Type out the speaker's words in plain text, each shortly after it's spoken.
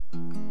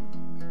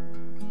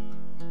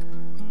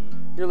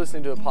You're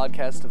listening to a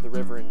podcast of The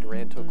River in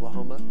Durant,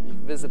 Oklahoma. You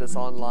can visit us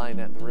online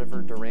at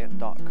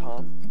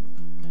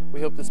theriverdurant.com.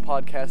 We hope this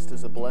podcast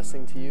is a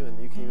blessing to you and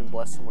you can even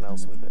bless someone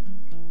else with it.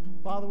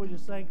 Father, we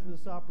just thank you for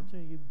this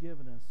opportunity you've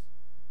given us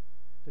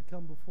to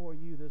come before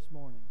you this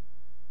morning.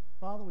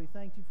 Father, we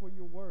thank you for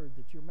your word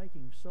that you're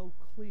making so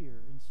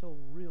clear and so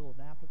real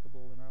and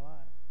applicable in our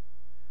lives.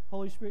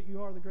 Holy Spirit,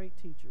 you are the great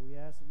teacher. We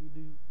ask that you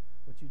do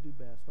what you do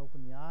best.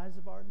 Open the eyes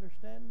of our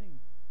understanding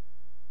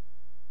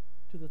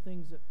to the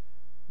things that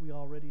we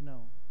already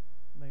know.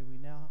 May we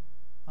now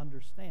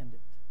understand it.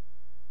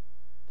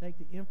 Take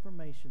the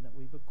information that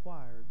we've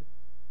acquired,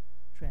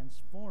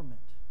 transform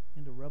it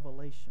into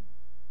revelation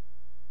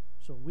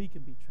so we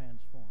can be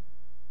transformed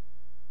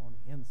on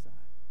the inside.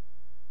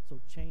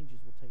 So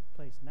changes will take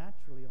place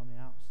naturally on the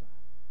outside.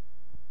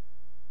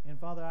 And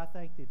Father, I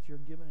thank that you're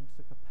giving us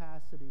the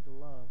capacity to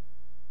love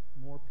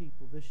more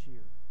people this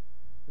year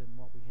than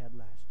what we had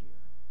last year.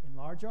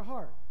 Enlarge our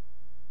heart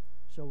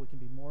so we can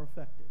be more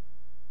effective.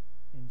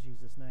 In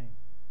Jesus' name,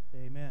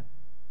 amen.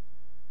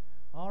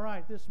 All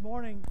right, this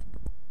morning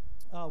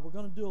we're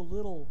going to do a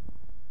little,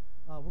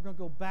 we're going to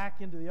go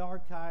back into the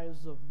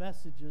archives of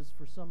messages.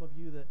 For some of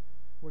you that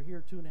were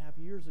here 2.5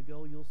 years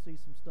ago, you'll see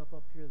some stuff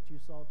up here that you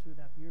saw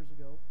 2.5 years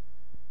ago.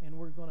 And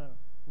we're going to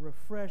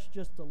refresh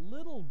just a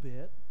little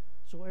bit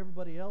so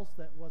everybody else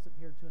that wasn't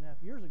here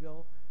 2.5 years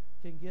ago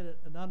can get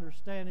an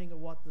understanding of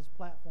what this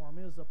platform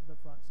is up in the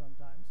front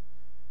sometimes.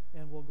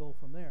 And we'll go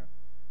from there.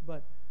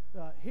 But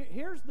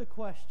here's the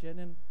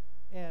question,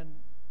 and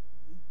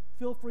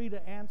feel free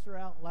to answer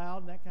out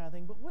loud and that kind of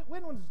thing. But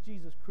when was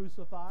Jesus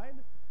crucified?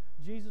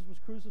 Jesus was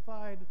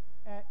crucified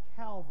at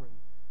Calvary.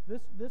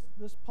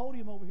 This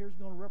podium over here is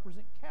going to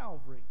represent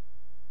Calvary.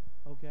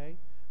 Okay?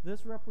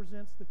 This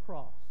represents the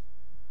cross.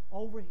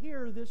 Over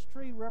here, this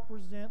tree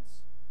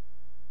represents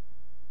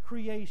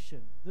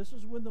creation. This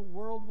is when the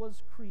world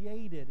was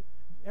created.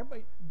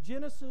 Everybody,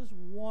 Genesis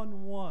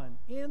 1:1,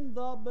 in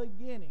the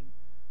beginning.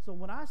 So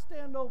when I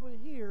stand over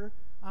here,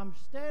 I'm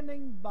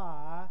standing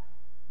by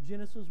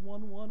Genesis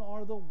 1:1,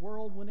 or the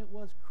world when it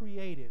was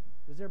created.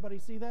 Does everybody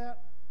see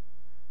that?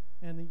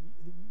 And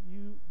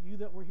you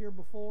that were here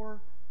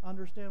before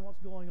understand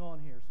what's going on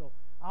here. So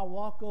I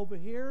walk over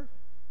here,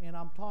 and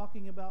I'm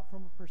talking about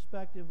from a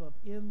perspective of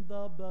in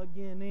the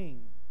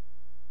beginning.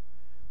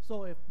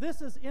 So if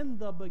this is in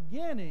the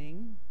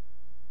beginning,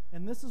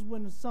 and this is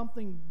when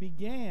something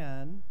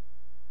began,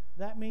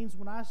 that means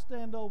when I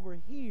stand over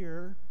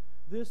here,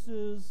 this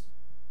is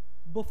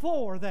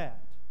before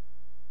that,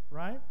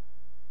 right?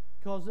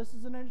 Because this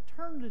is an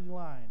eternity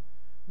line.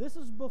 This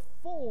is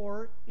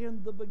before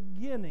in the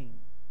beginning.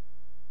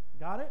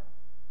 Got it?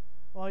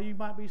 Well, you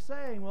might be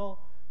saying,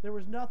 well, there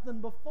was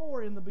nothing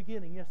before in the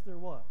beginning. Yes, there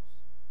was.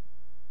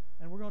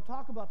 And we're going to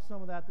talk about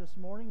some of that this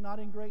morning, not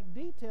in great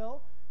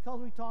detail,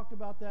 because we talked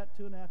about that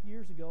 2.5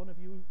 years ago, and if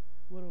you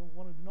would have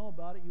wanted to know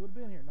about it, you would have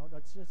been here. No,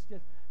 that's just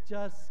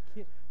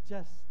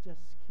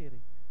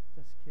kidding.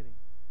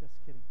 Just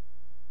kidding.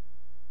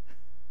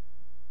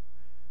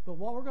 But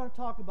what we're going to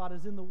talk about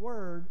is in the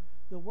Word.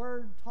 The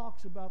Word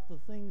talks about the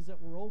things that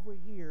were over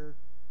here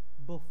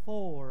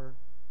before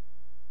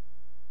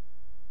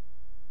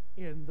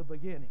in the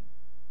beginning.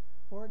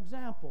 For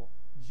example,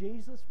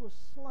 Jesus was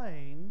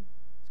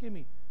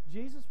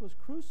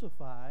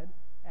crucified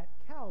at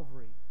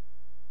Calvary.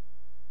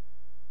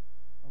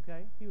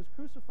 Okay? He was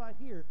crucified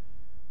here.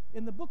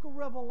 In the book of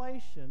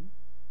Revelation,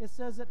 it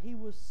says that he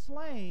was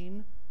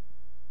slain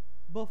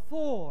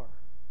before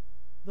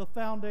the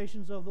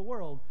foundations of the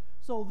world.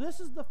 So this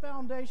is the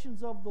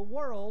foundations of the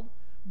world,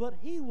 but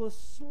he was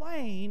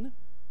slain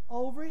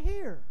over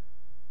here.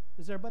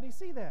 Does everybody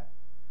see that?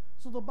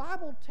 So the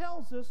Bible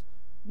tells us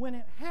when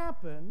it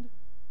happened,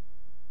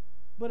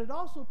 but it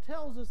also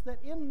tells us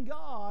that in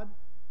God,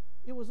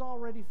 it was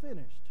already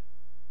finished.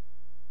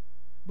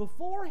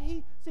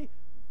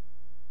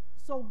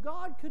 So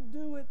God could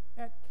do it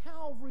at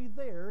Calvary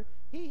there.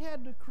 He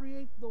had to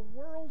create the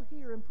world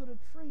here and put a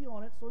tree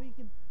on it so he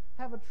could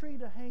have a tree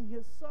to hang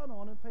his son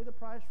on and pay the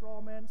price for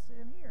all man's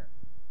sin here.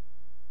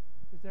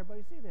 Does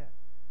everybody see that?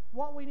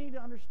 What we need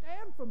to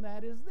understand from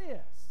that is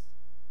this.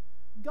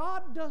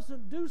 God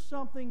doesn't do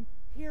something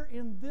here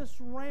in this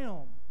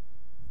realm.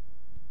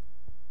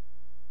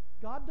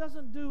 God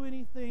doesn't do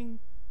anything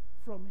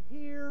from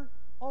here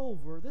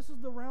over. This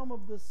is the realm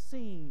of the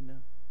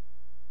seen.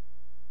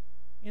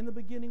 In the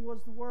beginning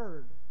was the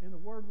Word, and the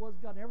Word was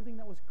God. And everything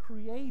that was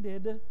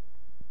created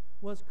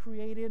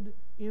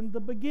in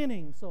the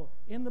beginning. So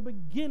in the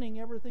beginning,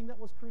 everything that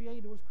was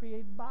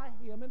created by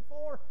Him and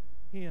for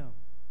Him.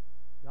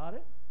 Got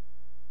it?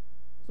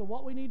 So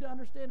what we need to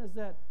understand is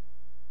that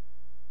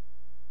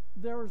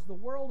there is the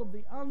world of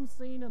the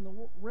unseen and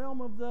the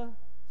realm of the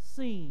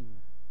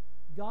seen.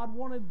 God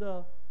wanted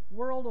the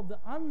world of the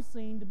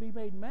unseen to be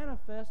made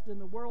manifest in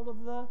the world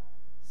of the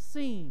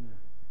seen.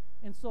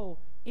 And so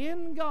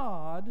in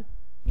God,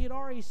 He had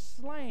already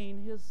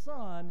slain His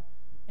Son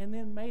and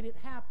then made it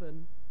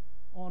happen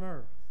on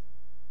earth.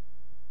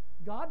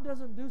 God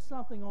doesn't do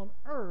something on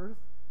earth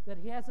that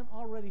He hasn't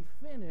already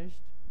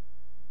finished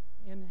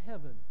in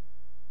heaven.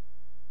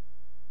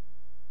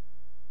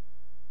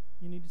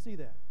 You need to see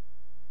that.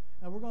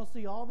 And we're going to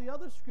see all the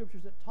other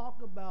scriptures that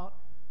talk about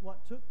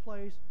what took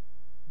place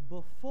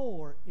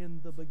before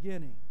in the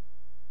beginning.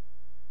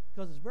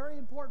 Because it's very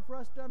important for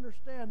us to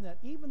understand that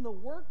even the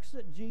works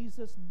that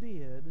Jesus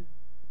did,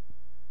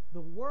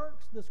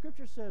 the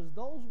scripture says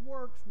those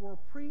works were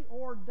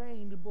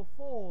preordained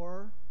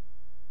before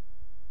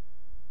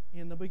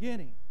in the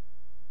beginning.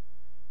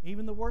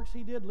 Even the works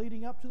he did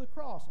leading up to the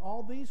cross,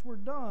 all these were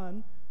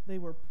done, they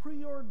were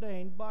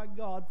preordained by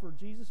God for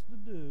Jesus to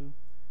do,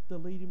 to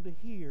lead him to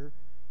here.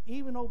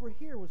 Even over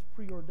here was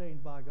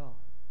preordained by God.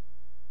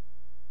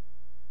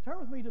 Turn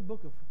with me to the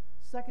book of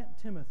 2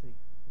 Timothy.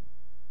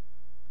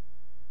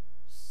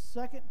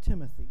 2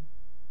 Timothy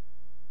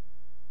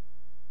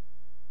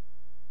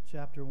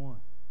chapter 1.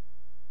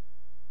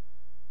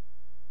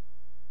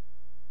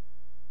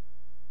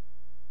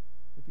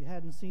 If you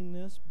hadn't seen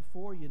this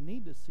before, you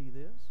need to see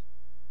this.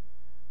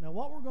 Now,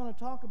 what we're going to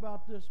talk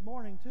about this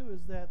morning, too,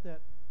 is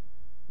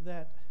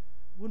that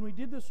when we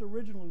did this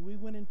originally, we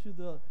went into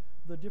the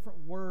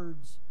different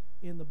words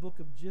in the book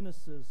of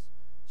Genesis,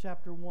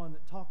 chapter 1,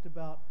 that talked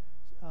about,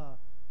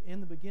 in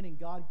the beginning,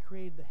 God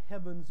created the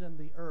heavens and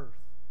the earth.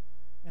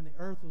 And the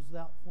earth was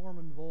without form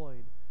and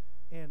void.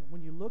 And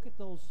when you look at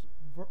those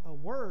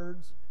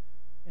words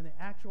in the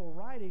actual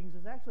writings,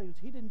 it's actually,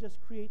 he didn't just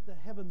create the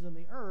heavens and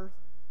the earth.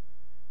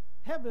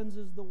 Heavens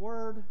is the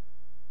word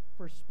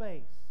for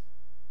space.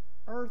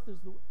 Earth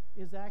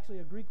is actually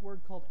a Greek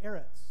word called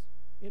eretz.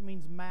 It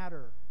means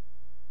matter.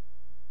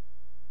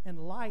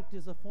 And light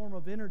is a form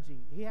of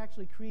energy. He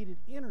actually created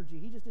energy.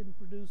 He just didn't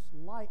produce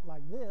light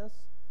like this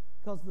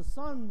because the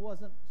sun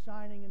wasn't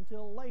shining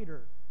until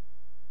later.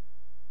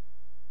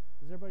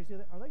 Does everybody see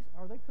that?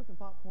 Are they cooking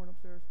popcorn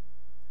upstairs?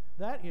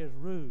 That is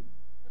rude.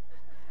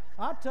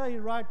 I'll tell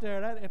you right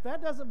there, if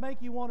that doesn't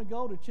make you want to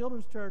go to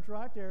children's church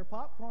right there,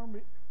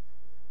 popcorn.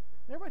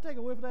 Everybody take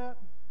a whiff of that?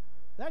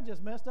 That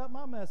just messed up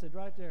my message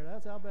right there.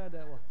 That's how bad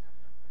that was.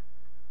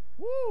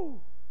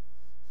 Woo!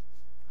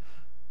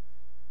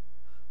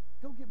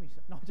 Go get me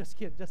some. No, just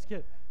kidding.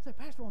 Say,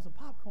 Pastor wants some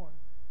popcorn.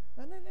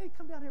 And then they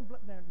come down here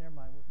and never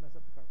mind, we'll mess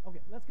up the car.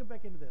 Okay, let's get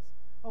back into this.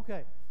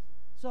 Okay,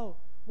 so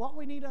what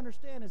we need to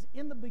understand is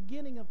in the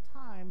beginning of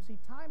time, see,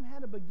 time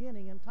had a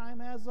beginning and time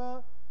has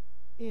a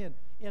end.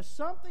 If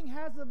something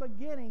has a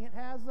beginning, it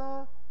has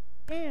a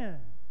end.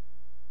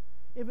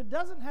 If it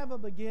doesn't have a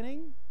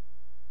beginning,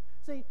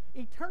 see,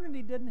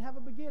 eternity didn't have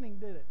a beginning,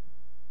 did it?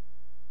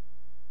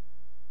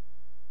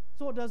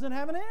 So it doesn't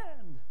have an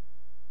end.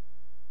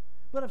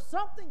 But if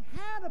something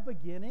had a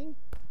beginning,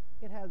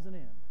 it has an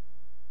end.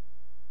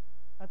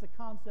 That's a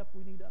concept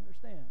we need to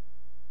understand.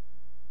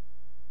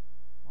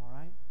 All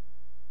right?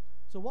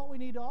 So what we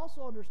need to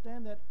also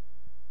understand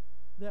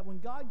that when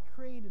God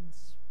created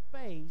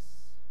space,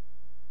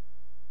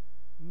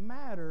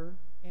 matter,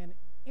 and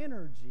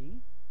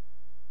energy,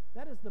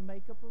 that is the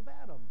makeup of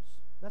atoms.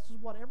 This is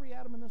what every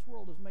atom in this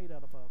world is made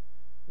out of,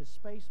 is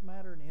space,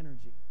 matter, and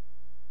energy.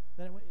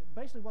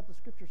 Basically what the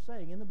Scripture is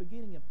saying, in the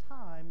beginning of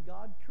time,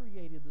 God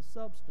created the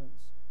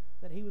substance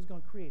that he was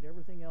going to create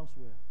everything else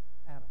with,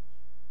 atoms.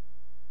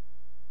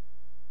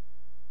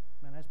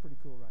 Man, that's pretty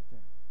cool right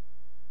there.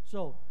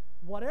 So,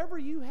 whatever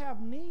you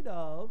have need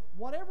of,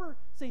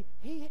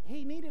 he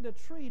needed a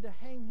tree to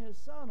hang his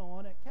son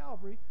on at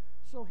Calvary,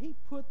 so he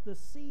put the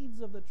seeds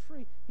of the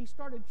tree. He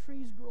started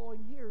trees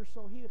growing here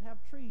so he would have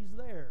trees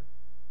there.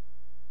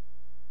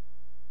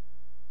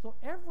 So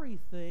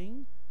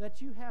everything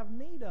that you have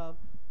need of,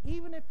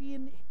 even if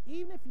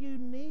you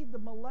need the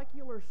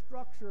molecular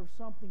structure of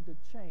something to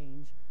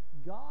change,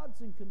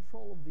 God's in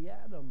control of the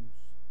atoms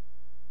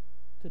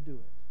to do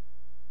it.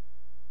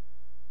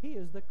 He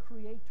is the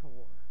creator.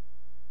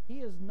 He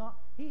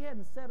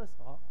hadn't said us,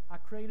 I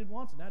created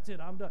once and that's it,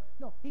 I'm done.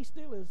 No, he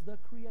still is the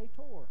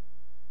creator.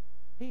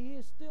 He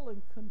is still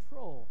in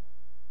control.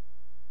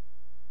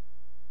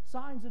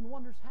 Signs and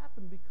wonders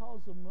happen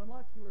because of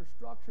molecular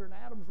structure and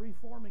atoms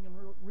reforming and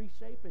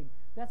reshaping.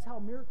 That's how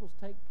miracles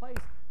take place.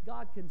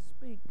 God can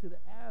speak to the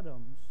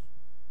atoms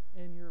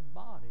in your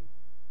body,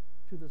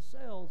 to the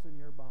cells in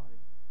your body,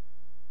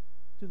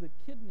 to the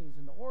kidneys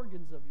and the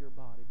organs of your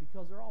body,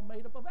 because they're all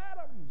made up of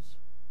atoms.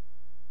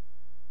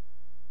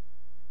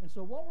 And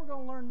so what we're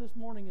going to learn this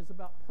morning is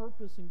about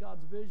purpose and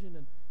God's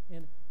vision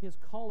and his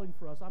calling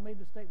for us. I made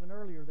the statement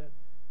earlier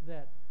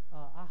that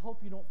I hope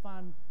you don't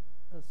find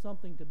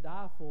something to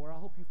die for. I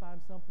hope you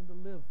find something to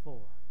live for.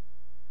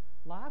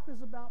 Life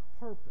is about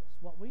purpose.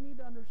 What we need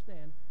to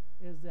understand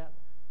is that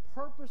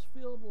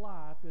purpose-filled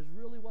life is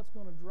really what's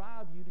going to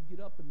drive you to get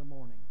up in the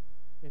morning.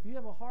 If you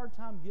have a hard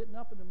time getting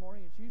up in the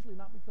morning, it's usually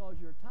not because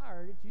you're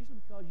tired. It's usually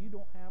because you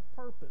don't have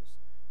purpose.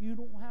 You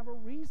don't have a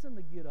reason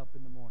to get up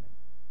in the morning.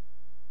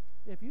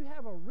 If you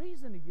have a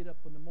reason to get up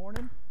in the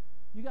morning,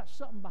 you got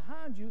something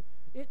behind you,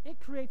 it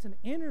creates an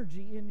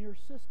energy in your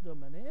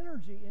system, an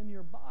energy in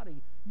your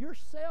body. Your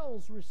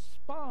cells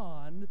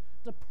respond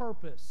to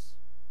purpose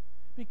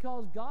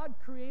because God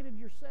created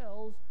your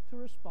cells to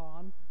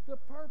respond to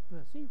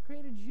purpose. He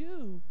created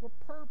you for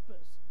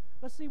purpose.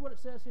 Let's see what it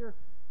says here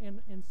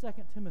in 2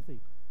 Timothy.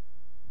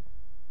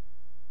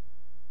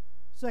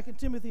 2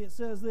 Timothy, it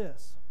says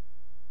this.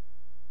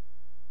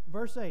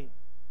 Verse 8,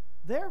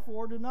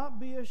 therefore do not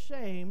be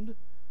ashamed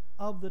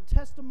of the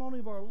testimony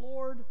of our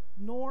Lord,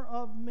 nor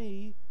of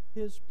me,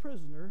 his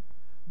prisoner,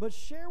 but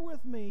share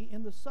with me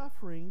in the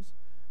sufferings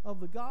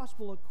of the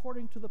gospel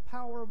according to the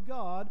power of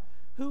God,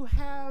 who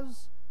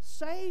has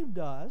saved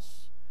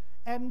us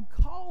and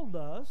called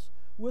us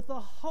with a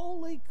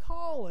holy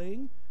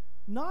calling,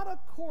 not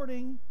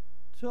according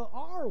to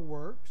our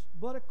works,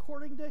 but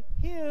according to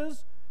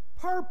his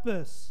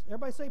purpose.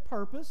 Everybody say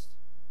purpose.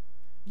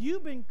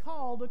 You've been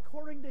called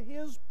according to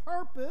his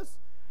purpose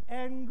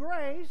and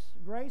grace.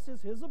 Grace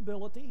is his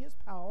ability, his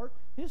power,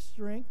 his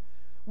strength,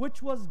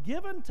 which was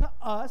given to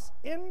us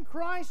in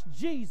Christ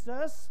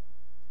Jesus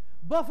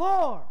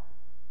before.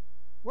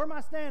 Where am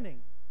I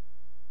standing?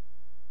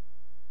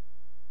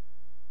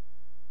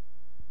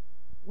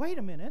 Wait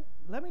a minute.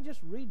 Let me just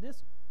read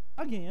this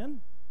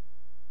again.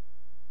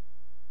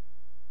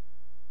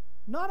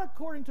 Not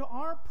according to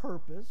our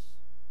purpose,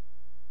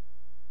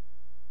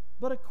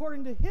 but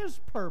according to his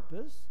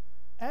purpose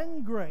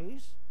and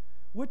grace,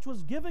 which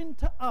was given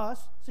to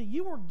us. See,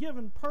 you were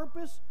given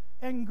purpose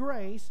and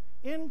grace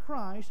in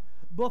Christ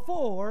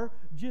before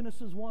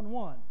Genesis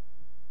 1:1.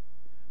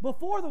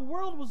 Before the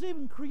world was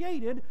even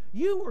created,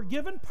 you were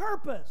given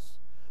purpose.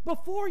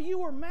 Before you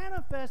were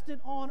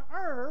manifested on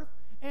earth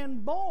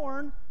and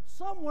born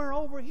somewhere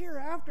over here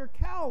after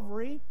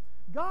Calvary,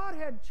 God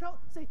had chosen.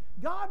 See,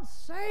 God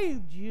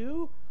saved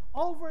you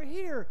over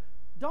here.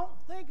 Don't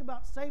think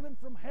about saving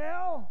from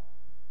hell.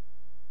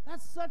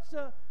 That's such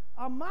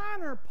a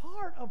minor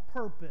part of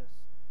purpose.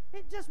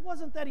 It just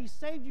wasn't that he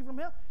saved you from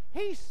hell.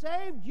 He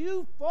saved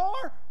you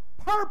for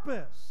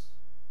purpose.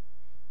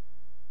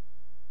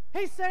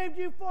 He saved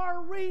you for a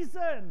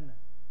reason.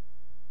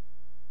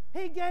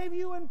 He gave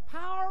you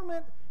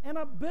empowerment and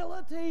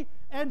ability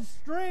and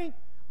strength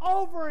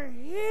over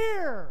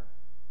here.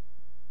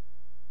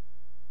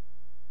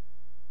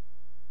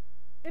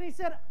 And he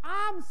said,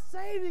 I'm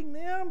saving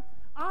them.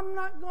 I'm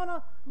not going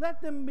to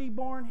let them be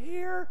born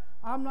here.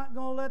 I'm not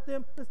going to let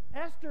them.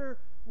 Esther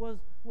was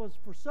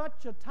for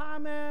such a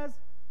time as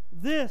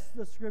this,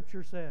 the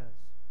scripture says.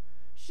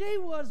 She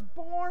was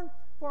born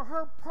for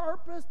her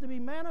purpose to be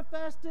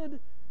manifested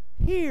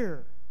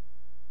here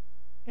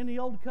in the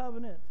old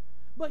covenant.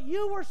 But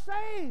you were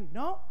saved.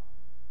 No.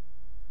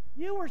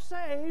 You were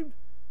saved.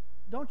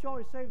 Don't you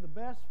always save the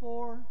best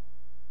for?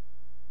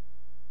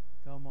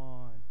 Come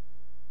on.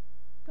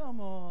 Come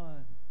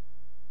on.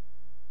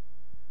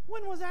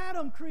 When was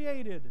Adam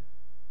created?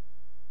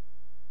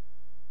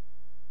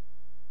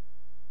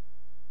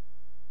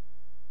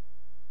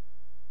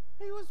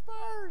 He was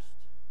first.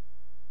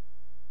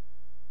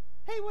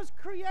 He was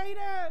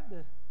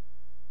created.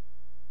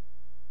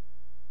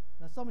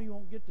 Now, some of you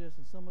won't get this,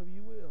 and some of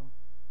you will.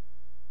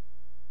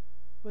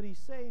 But he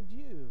saved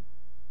you.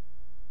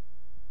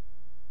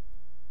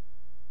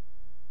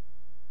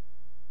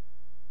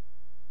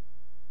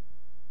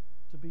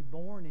 To be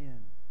born in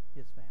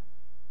his family.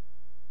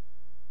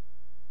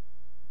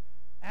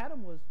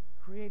 Adam was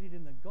created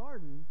in the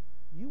garden.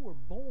 You were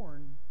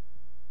born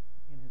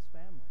in his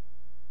family.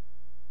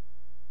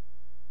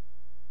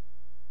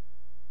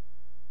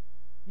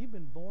 You've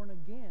been born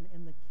again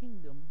in the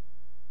kingdom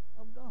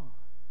of God.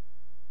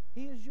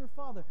 He is your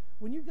Father.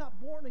 When you got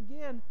born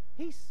again,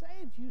 he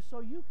saved you so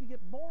you could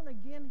get born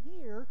again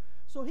here,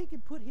 so he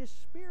could put his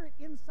Spirit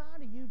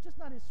inside of you, just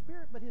not his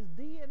spirit, but his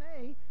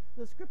DNA.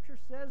 The scripture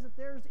says that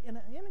there's an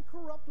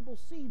incorruptible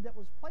seed that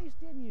was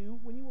placed in you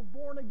when you were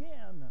born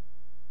again.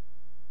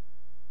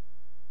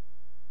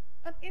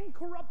 An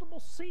incorruptible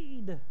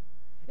seed.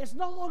 It's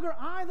no longer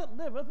I that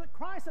liveth, but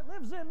Christ that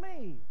lives in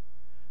me.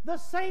 The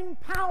same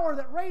power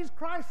that raised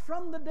Christ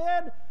from the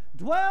dead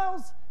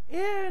dwells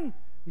in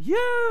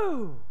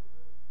you.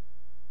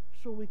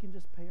 So we can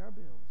just pay our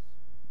bills.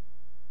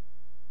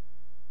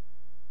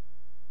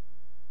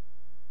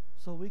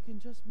 So we can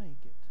just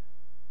make it.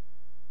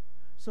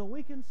 So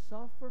we can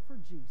suffer for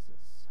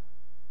Jesus.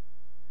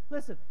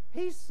 Listen,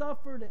 he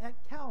suffered at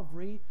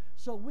Calvary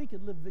so we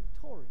could live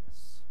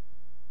victorious.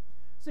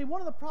 See,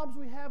 one of the problems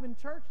we have in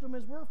churchdom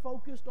is we're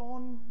focused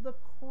on the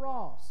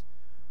cross.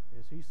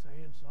 Is he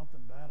saying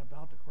something bad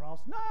about the cross?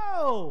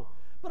 No!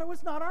 But it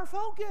was not our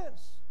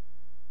focus.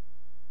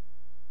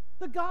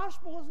 The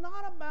gospel is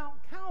not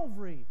about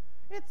Calvary.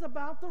 It's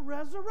about the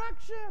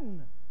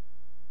resurrection.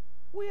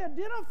 We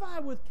identify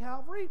with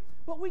Calvary,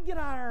 but we get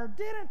our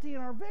identity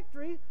and our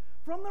victory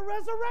from the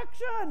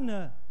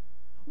resurrection.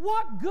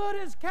 What good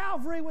is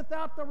Calvary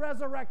without the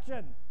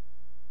resurrection?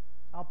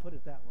 I'll put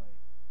it that way.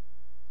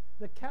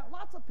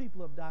 Lots of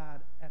people have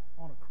died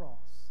on a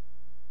cross.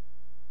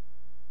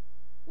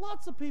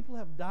 Lots of people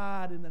have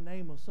died in the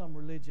name of some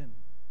religion.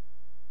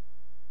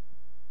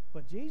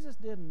 But Jesus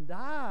didn't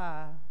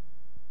die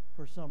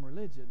for some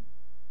religion.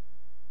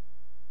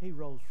 He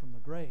rose from the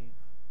grave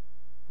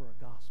for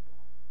a gospel,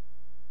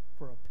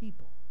 for a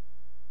people.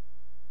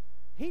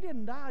 He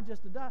didn't die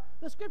just to die.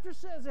 The scripture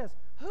says this,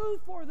 who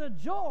for the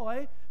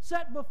joy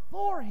set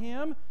before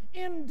him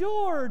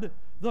endured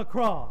the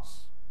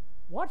cross.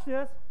 Watch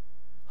this.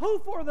 Who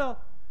for the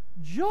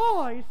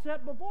joy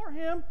set before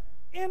him,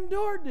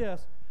 endured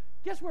this.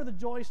 Guess where the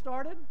joy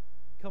started?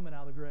 Coming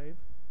out of the grave.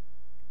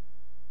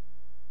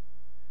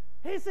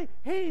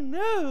 He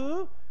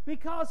knew,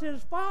 because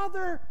his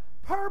Father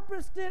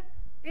purposed it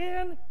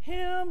in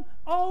him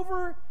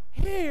over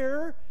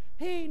here,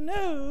 he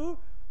knew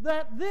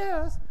that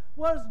this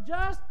was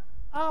just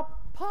a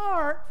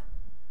part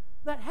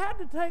that had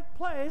to take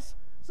place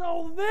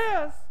so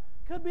this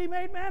could be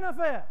made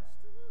manifest.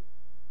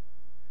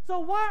 So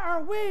why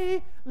are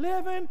we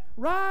living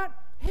right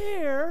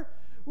here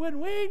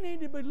when we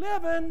need to be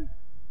living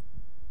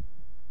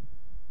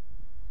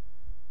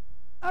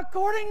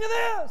according to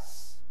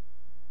this?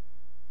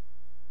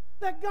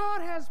 That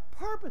God has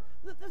purpose.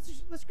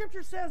 The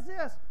Scripture says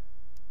this.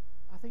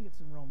 I think it's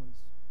in Romans.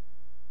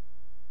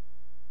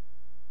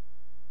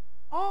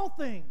 All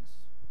things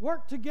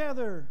work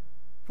together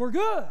for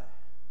good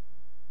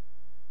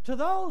to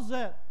those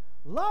that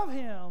love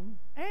Him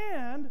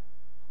and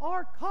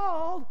are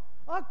called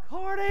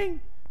according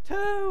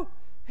to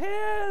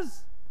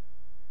His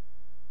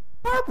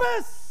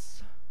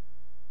purpose.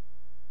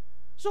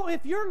 So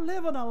if you're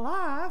living a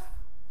life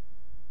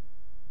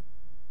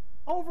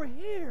over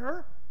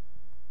here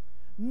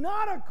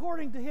not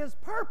according to His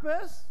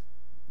purpose,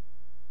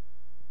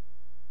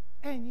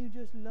 and you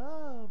just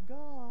love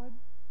God,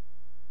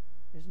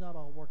 it's not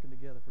all working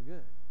together for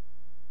good.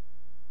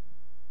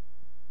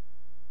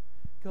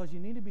 Because you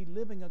need to be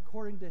living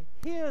according to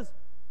His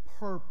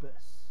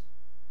purpose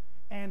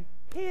and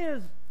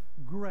His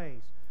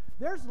grace.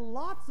 There's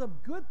lots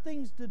of good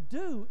things to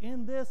do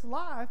in this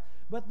life,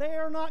 but they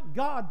are not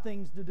God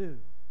things to do.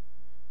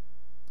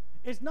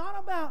 It's not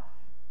about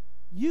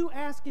you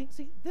asking.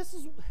 See, this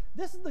is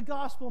the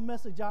gospel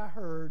message I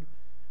heard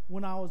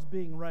when I was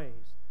being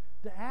raised.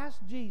 To ask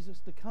Jesus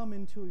to come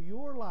into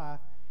your life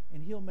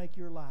and He'll make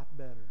your life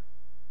better.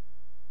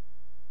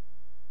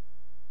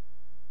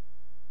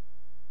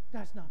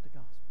 That's not the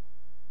gospel.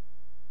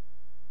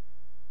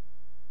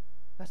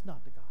 That's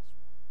not the gospel.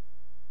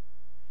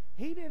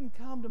 He didn't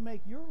come to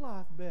make your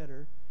life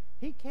better.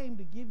 He came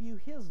to give you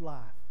His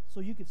life so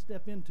you could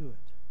step into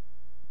it.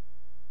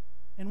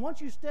 And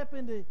once you step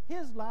into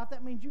His life,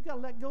 that means you've got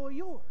to let go of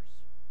yours.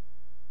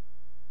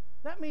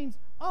 That means,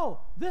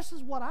 oh, this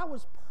is what I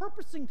was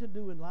purposing to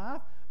do in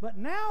life, but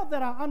now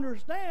that I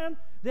understand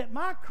that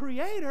my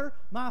Creator,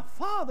 my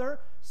Father,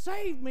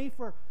 saved me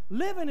for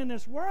living in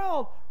this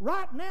world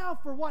right now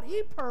for what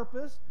He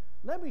purposed,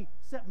 let me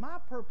set my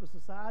purpose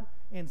aside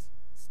and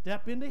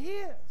step into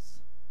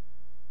His.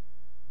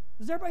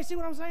 Does everybody see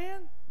what I'm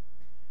saying?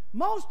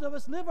 Most of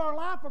us live our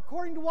life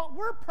according to what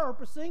we're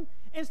purposing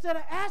instead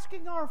of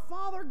asking our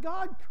Father,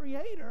 God,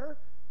 Creator,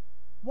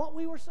 what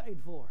we were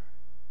saved for.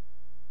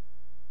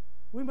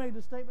 We made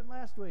the statement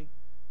last week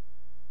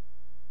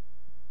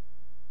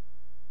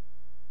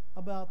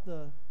about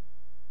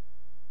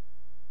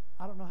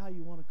I don't know how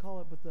you want to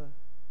call it, but the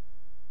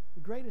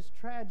greatest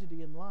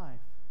tragedy in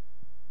life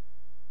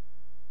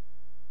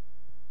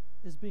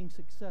is being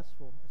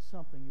successful at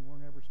something you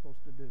weren't ever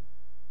supposed to do.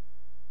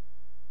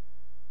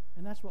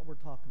 And that's what we're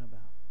talking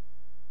about.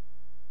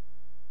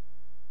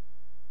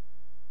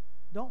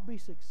 Don't be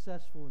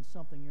successful in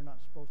something you're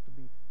not supposed to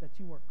be, that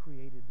you weren't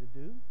created to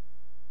do.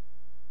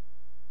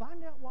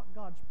 Find out what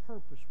God's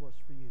purpose was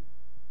for you.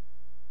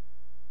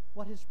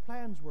 What His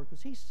plans were,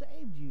 because He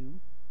saved you.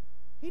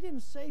 He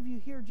didn't save you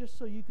here just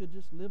so you could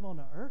just live on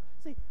the earth.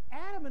 See,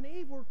 Adam and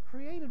Eve were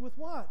created with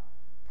what?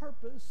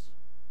 Purpose.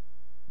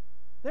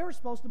 They were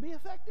supposed to be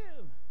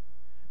effective.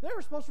 They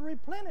were supposed to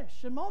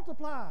replenish and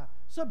multiply,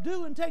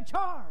 subdue and take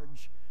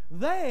charge.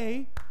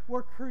 They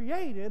were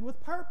created with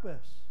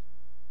purpose.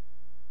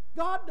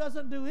 God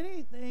doesn't do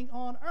anything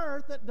on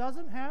earth that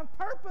doesn't have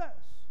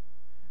purpose.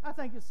 I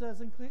think it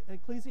says in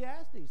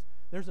Ecclesiastes,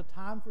 there's a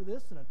time for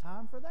this and a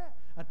time for that.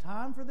 A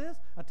time for this,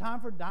 a time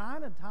for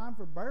dying, a time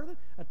for birthing,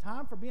 a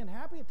time for being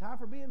happy, a time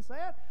for being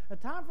sad, a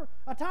time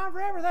for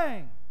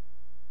everything.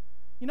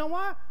 You know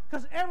why?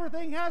 Because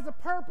everything has a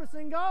purpose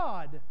in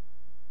God.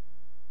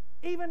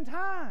 Even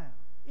time,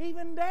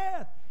 even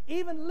death,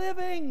 even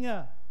living.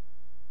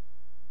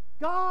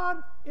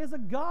 God is a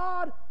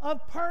God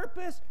of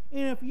purpose,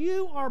 and if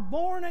you are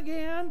born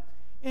again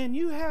and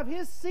you have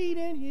His seed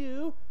in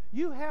you,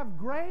 you have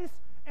grace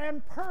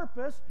and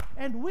purpose,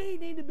 and we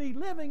need to be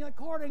living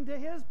according to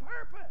His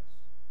purpose.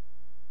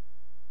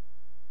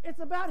 It's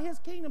about His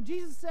kingdom.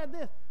 Jesus said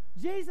this.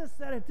 Jesus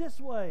said it this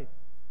way: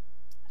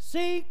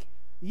 seek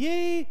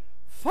ye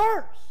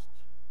first.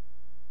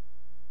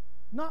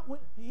 Not when,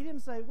 He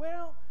didn't say,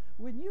 well,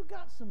 when you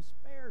got some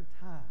spare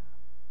time,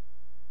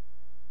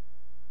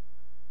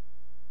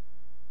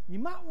 you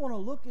might want to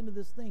look into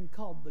this thing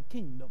called the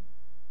kingdom.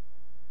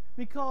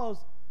 Because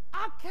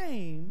I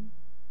came,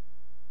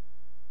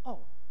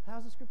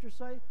 how's the Scripture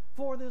say?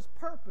 For this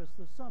purpose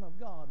the Son of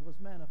God was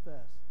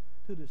manifest,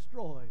 to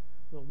destroy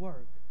the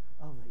work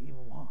of the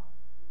evil one.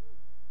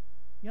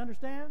 You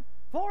understand?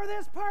 For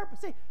this purpose.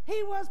 See,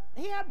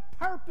 He had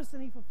purpose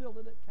and He fulfilled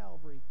it at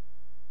Calvary.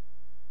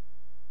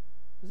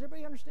 Does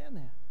everybody understand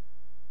that?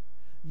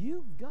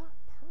 You've got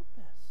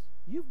purpose.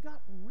 You've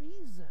got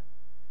reason.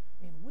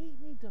 And we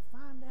need to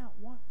find out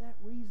what that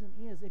reason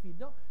is. If you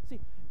don't, see,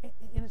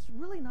 and it's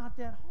really not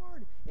that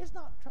hard. It's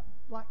not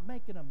like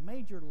making a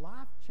major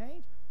life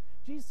change.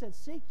 Jesus said,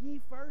 seek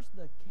ye first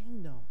the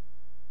kingdom.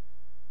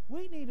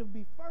 We need to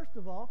be, first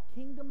of all,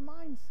 kingdom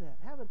mindset,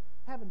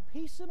 having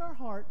peace in our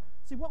heart.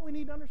 See, what we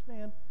need to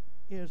understand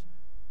is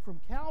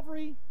from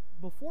Calvary,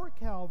 before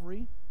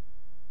Calvary,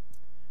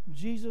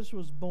 Jesus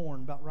was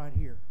born about right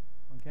here,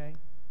 okay?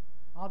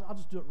 I'll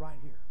just do it right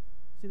here.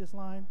 See this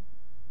line?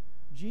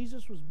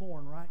 Jesus was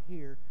born right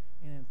here,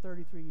 and then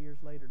 33 years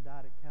later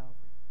died at Calvary.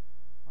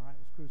 All right,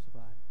 was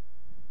crucified.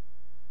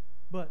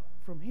 But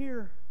from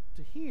here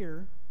to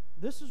here,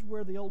 this is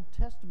where the Old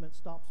Testament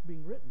stops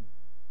being written.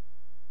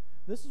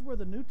 This is where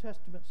the New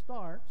Testament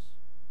starts,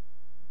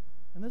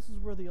 and this is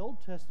where the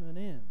Old Testament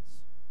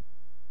ends.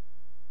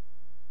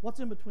 What's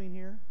in between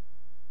here?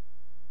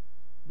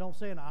 Don't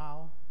say an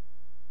aisle.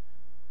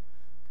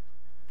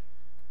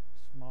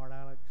 Smart,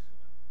 Alex.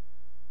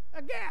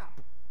 A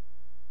gap.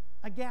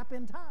 A gap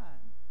in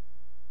time.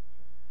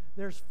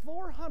 There's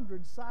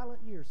 400 silent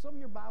years. Some of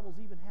your Bibles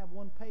even have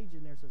one page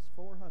in there that says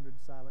 400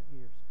 silent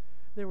years.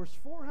 There was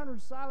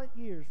 400 silent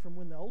years from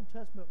when the Old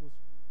Testament was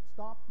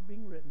stopped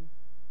being written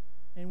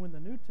and when the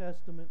New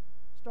Testament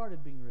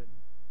started being written.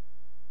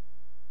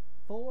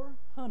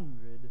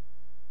 400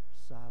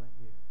 silent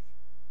years.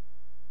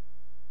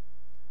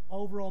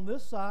 Over on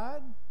this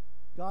side,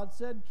 God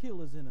said, kill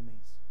his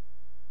enemies.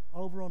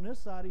 Over on this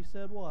side, he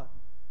said what?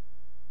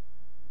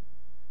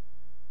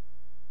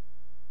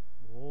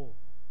 Whoa.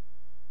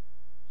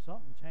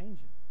 Something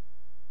changing.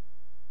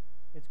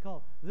 It's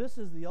called, this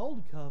is the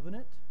old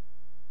covenant,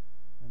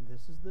 and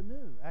this is the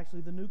new.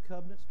 Actually, the new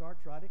covenant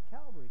starts right at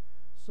Calvary.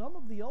 Some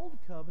of the old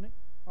covenant,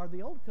 or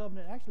the old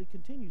covenant actually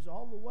continues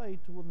all the way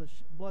to when the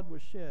blood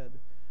was shed.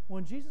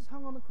 When Jesus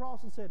hung on the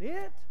cross and said,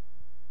 it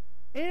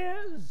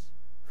is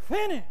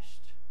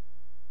finished.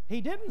 He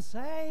didn't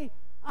say,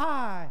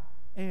 I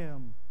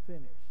am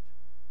finished.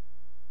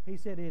 He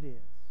said, it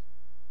is.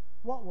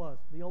 What was?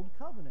 The old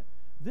covenant.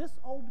 This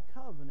old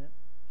covenant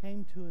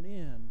came to an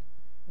end,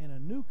 and a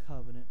new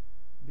covenant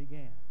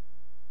began.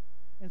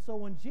 And so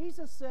when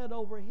Jesus said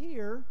over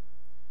here,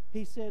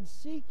 he said,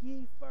 seek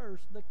ye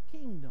first the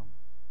kingdom.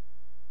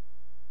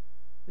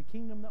 The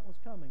kingdom that was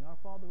coming. Our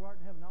Father who art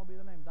in heaven, hallowed be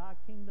thy name. Thy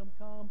kingdom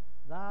come,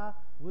 thy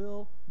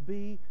will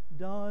be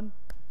done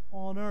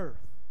on earth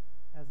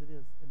as it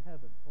is in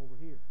heaven over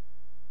here.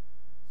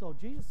 So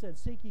Jesus said,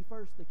 seek ye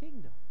first the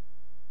kingdom.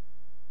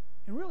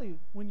 And really,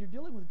 when you're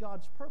dealing with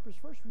God's purpose,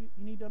 first you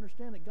need to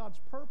understand that God's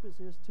purpose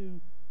is to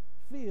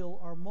fill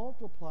or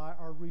multiply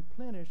or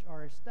replenish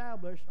or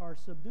establish or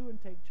subdue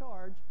and take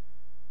charge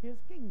his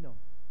kingdom.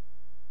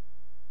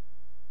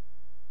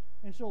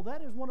 And so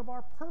that is one of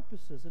our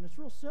purposes. And it's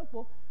real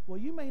simple. Well,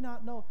 you may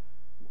not know.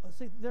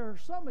 See, there are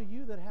some of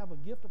you that have a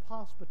gift of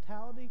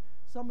hospitality.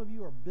 Some of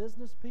you are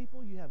business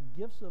people. You have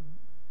gifts of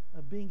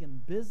being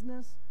in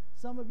business.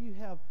 Some of you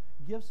have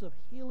gifts of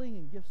healing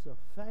and gifts of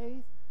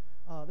faith.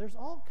 There's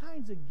all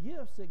kinds of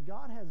gifts that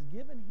God has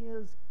given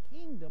his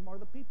kingdom, or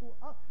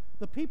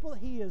the people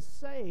he has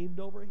saved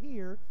over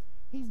here.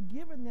 He's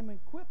given them,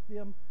 equipped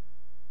them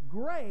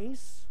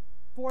grace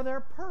for their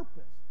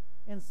purpose.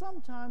 And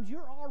sometimes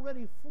you're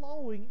already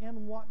flowing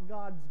in what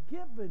God's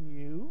given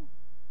you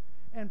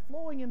and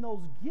flowing in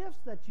those gifts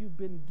that you've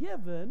been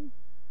given,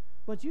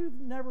 but you've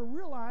never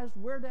realized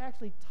where to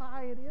actually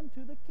tie it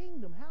into the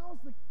kingdom.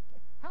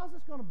 How's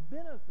this going to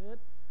benefit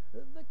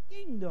the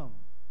kingdom?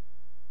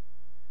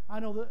 I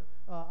know that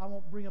I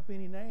won't bring up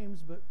any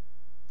names, but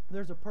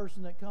there's a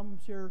person that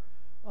comes here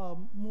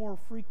more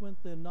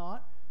frequent than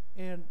not,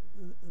 and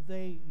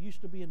they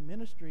used to be in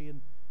ministry,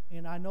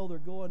 and I know they're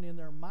going in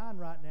their mind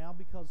right now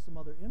because of some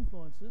other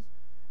influences.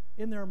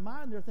 In their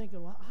mind, they're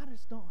thinking, well, I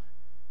just don't,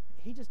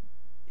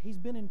 he's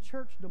been in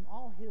churchdom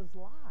all his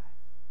life,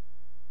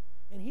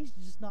 and he's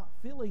just not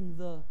feeling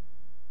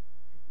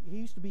he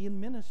used to be in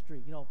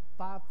ministry,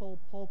 fivefold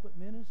pulpit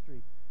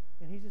ministry,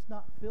 and he's just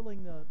not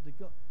feeling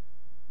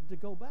to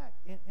go back.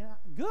 And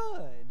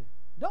good.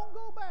 Don't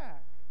go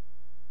back.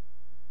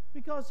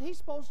 Because he's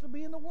supposed to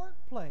be in the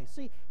workplace.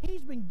 See,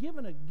 he's been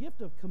given a gift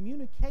of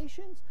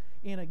communications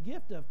and a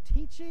gift of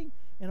teaching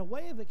and a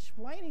way of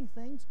explaining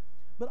things,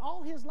 but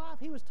all his life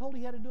he was told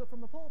he had to do it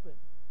from the pulpit.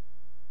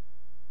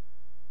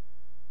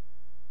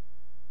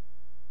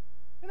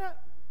 And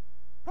that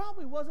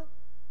probably wasn't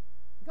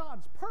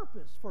God's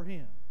purpose for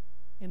him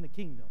in the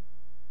kingdom.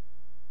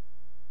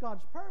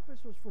 God's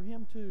purpose was for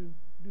him to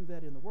do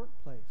that in the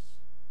workplace.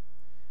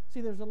 See,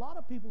 there's a lot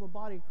of people in the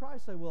body of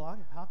Christ say, well,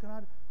 I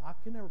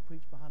can never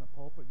preach behind a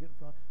pulpit or get in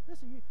front.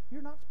 Listen,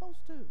 you're not supposed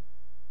to.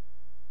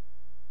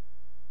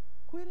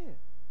 Quit it.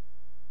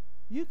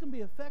 You can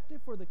be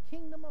effective for the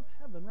kingdom of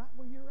heaven right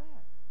where you're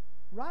at.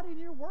 Right in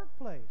your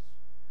workplace.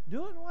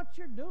 Doing what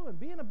you're doing.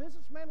 Being a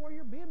businessman where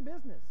you're being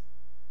business.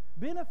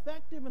 Being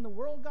effective in the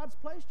world God's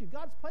placed you.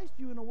 God's placed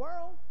you in the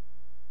world.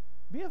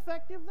 Be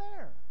effective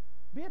there.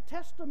 Be a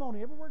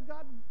testimony everywhere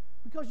God,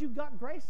 because you've got grace